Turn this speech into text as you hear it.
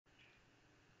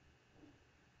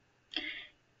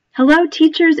Hello,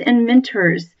 teachers and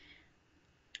mentors.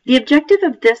 The objective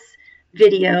of this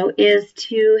video is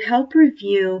to help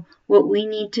review what we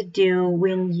need to do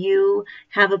when you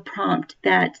have a prompt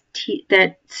that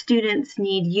students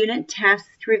need unit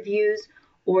test reviews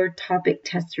or topic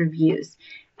test reviews.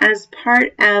 As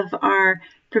part of our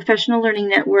Professional Learning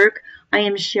Network, I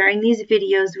am sharing these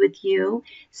videos with you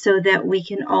so that we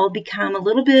can all become a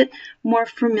little bit more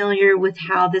familiar with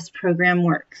how this program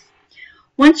works.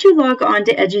 Once you log on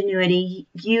to Edgenuity,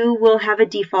 you will have a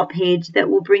default page that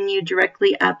will bring you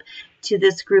directly up to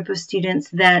this group of students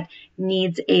that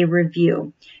needs a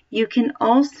review. You can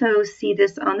also see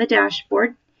this on the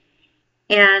dashboard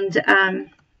and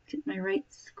get my right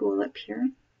school up here.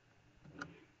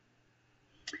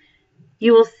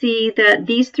 You will see that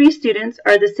these three students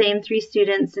are the same three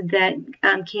students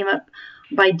that came up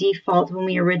by default when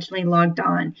we originally logged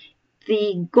on.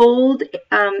 The gold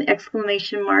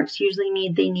exclamation marks usually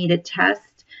mean they need a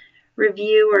test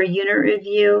review or a unit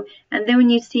review. And then when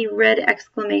you see red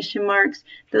exclamation marks,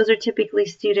 those are typically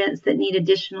students that need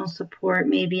additional support,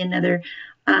 maybe another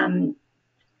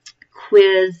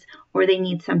quiz, or they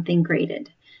need something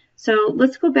graded. So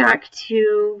let's go back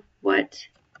to what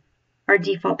our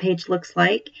default page looks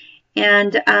like.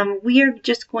 And we are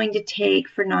just going to take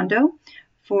Fernando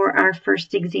for our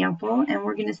first example, and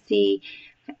we're going to see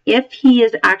if he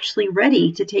is actually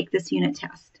ready to take this unit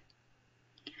test.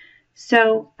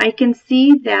 So I can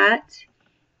see that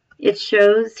it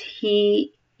shows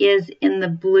he is in the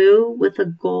blue with a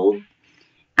gold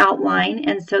outline,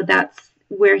 and so that's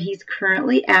where he's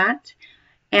currently at.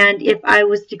 And if I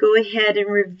was to go ahead and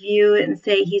review it and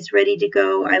say he's ready to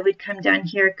go, I would come down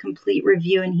here, complete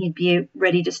review, and he'd be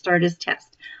ready to start his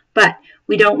test. But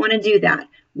we don't want to do that.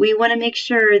 We want to make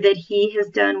sure that he has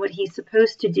done what he's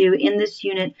supposed to do in this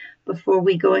unit before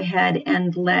we go ahead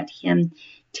and let him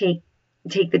take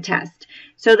the test.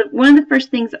 So one of the first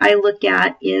things I look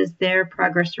at is their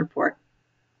progress report.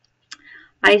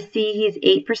 I see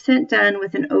he's 8% done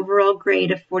with an overall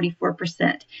grade of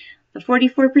 44%. The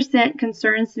 44%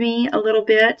 concerns me a little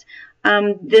bit.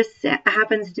 This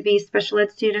happens to be special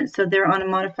ed students, so they're on a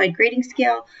modified grading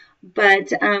scale,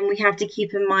 but we have to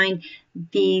keep in mind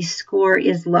the score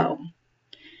is low.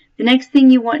 The next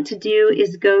thing you want to do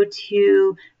is go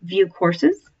to View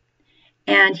Courses,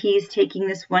 and he's taking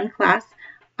this one class.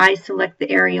 I select the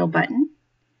Arial button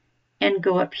and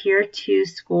go up here to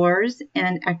Scores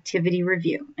and Activity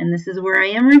Review, and this is where I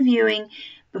am reviewing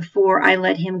before I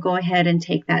let him go ahead and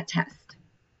take that test.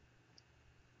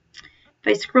 If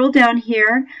I scroll down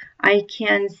here, I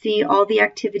can see all the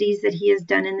activities that he has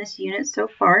done in this unit so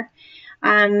far.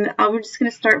 I'm just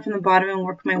going to start from the bottom and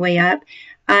work my way up.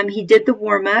 He did the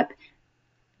warm-up.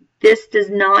 This does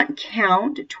not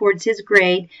count towards his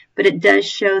grade, but it does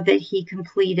show that he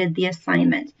completed the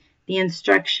assignment. The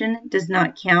instruction does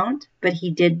not count, but he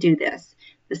did do this.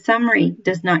 The summary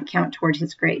does not count toward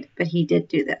his grade, but he did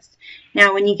do this.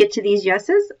 Now, when you get to these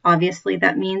yeses, obviously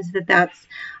that means that that's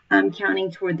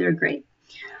counting toward their grade.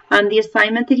 The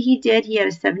assignment that he did, he had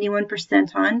a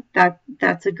 71% on.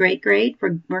 That's a great grade.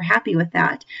 We're happy with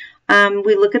that.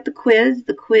 We look at the quiz.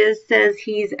 The quiz says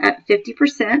he's at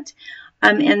 50%.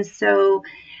 And so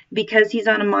because he's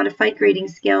on a modified grading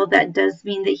scale, that does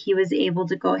mean that he was able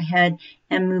to go ahead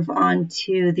and move on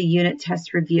to the unit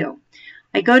test review.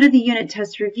 I go to the unit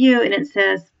test review and it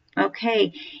says,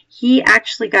 okay, he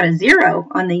actually got a 0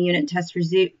 on the unit test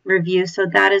review, so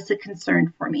that is a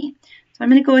concern for me. So I'm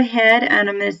going to go ahead and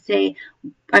I'm going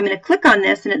to click on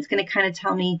this, and it's going to kind of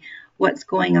tell me what's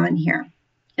going on here.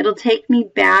 It'll take me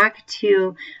back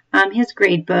to his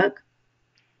grade book,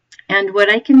 and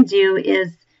what I can do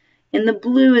is, in the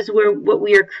blue is what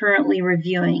we are currently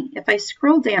reviewing. If I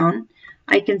scroll down,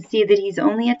 I can see that he's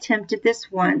only attempted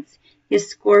this once. His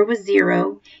score was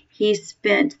 0. He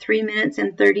spent 3 minutes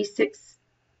and 36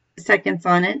 seconds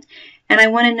on it. And I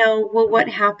want to know, well, what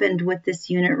happened with this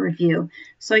unit review?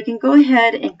 So I can go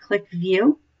ahead and click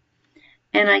View.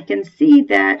 And I can see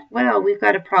that, well, we've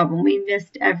got a problem. We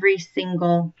missed every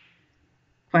single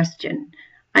question.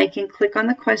 I can click on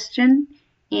the question,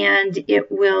 and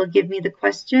it will give me the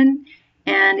question,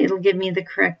 and it'll give me the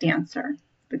correct answer.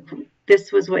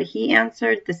 This was what he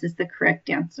answered. This is the correct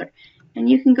answer. And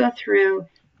you can go through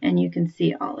and you can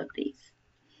see all of these.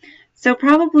 So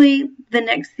probably the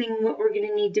next thing what we're going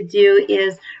to need to do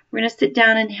is we're going to sit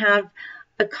down and have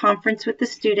a conference with the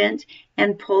student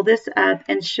and pull this up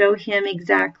and show him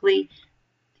exactly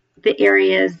the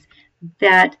areas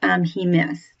that he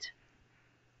missed.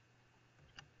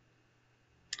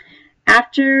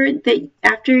 After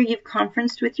you've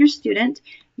conferenced with your student,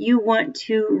 you want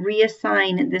to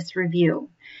reassign this review.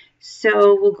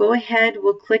 So we'll go ahead,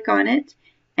 we'll click on it,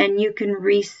 and you can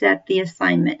reset the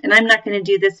assignment. And I'm not going to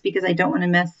do this because I don't want to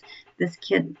mess this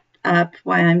kid up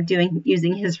while I'm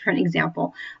using his for an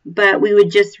example, but we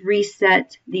would just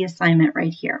reset the assignment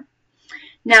right here.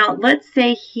 Now, let's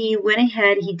say he went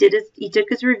ahead, he took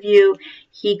his review,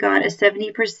 he got a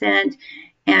 70%,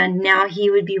 and now he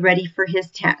would be ready for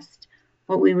his test.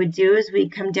 What we would do is we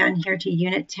come down here to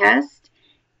unit test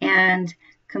and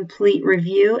complete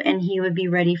review, and he would be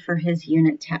ready for his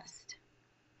unit test.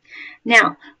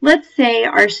 Now, let's say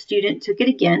our student took it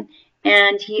again,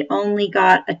 and he only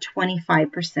got a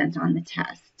 25% on the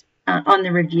test, on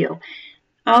the review.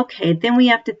 Okay, then we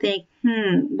have to think,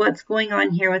 what's going on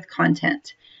here with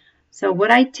content? So what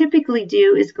I typically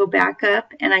do is go back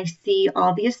up and I see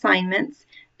all the assignments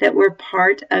that were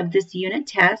part of this unit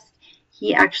test.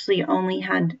 He actually only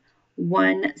had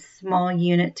one small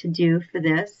unit to do for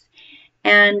this.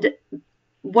 And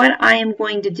what I am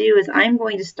going to do is I'm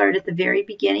going to start at the very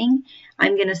beginning.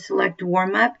 I'm going to select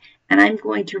warm up and I'm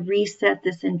going to reset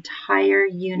this entire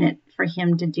unit for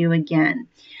him to do again.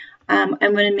 I'm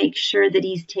going to make sure that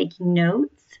he's taking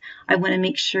notes. I want to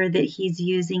make sure that he's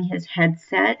using his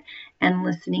headset and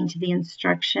listening to the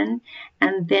instruction.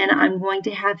 And then I'm going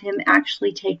to have him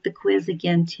actually take the quiz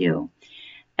again too.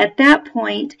 At that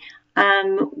point,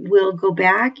 we'll go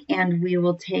back and we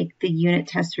will take the unit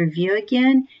test review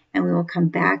again, and we will come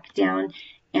back down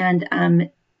and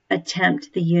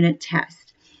attempt the unit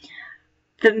test.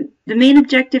 The main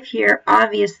objective here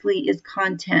obviously is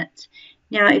content.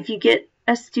 Now, if you get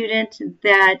a student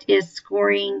that is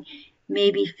scoring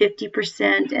maybe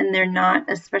 50% and they're not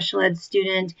a special ed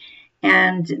student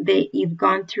and you've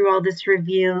gone through all this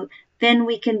review, then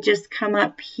we can just come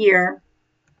up here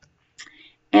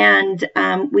and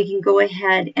we can go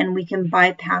ahead and we can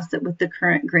bypass it with the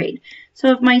current grade.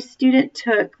 So if my student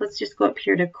took, let's just go up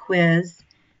here to quiz,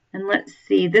 and let's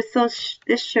see, this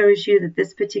shows you that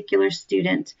this particular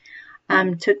student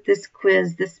took this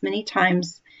quiz this many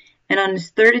times, and on his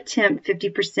third attempt,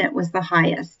 50% was the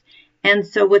highest. And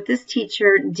so what this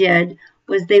teacher did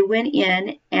was they went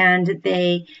in and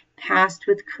they passed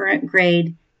with current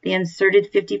grade. They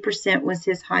inserted 50% was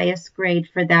his highest grade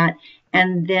for that,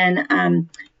 and then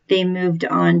they moved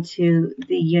on to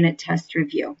the unit test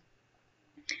review.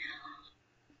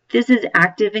 This is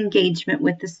active engagement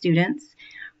with the students.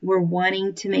 We're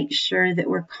wanting to make sure that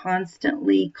we're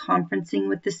constantly conferencing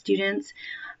with the students.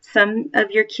 Some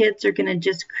of your kids are going to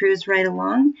just cruise right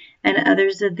along, and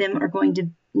others of them are going to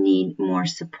need more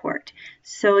support.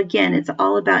 So again, it's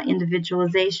all about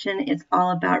individualization. It's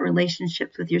all about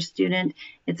relationships with your student.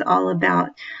 It's all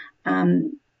about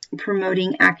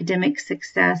promoting academic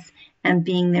success and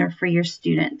being there for your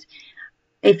student.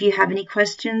 If you have any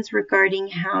questions regarding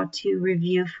how to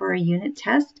review for a unit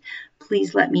test,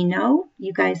 please let me know.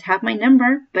 You guys have my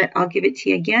number, but I'll give it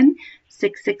to you again,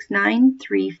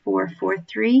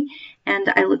 669-3443,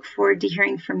 and I look forward to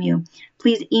hearing from you.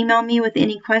 Please email me with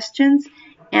any questions,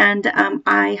 and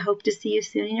I hope to see you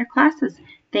soon in your classes.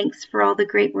 Thanks for all the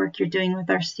great work you're doing with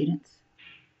our students.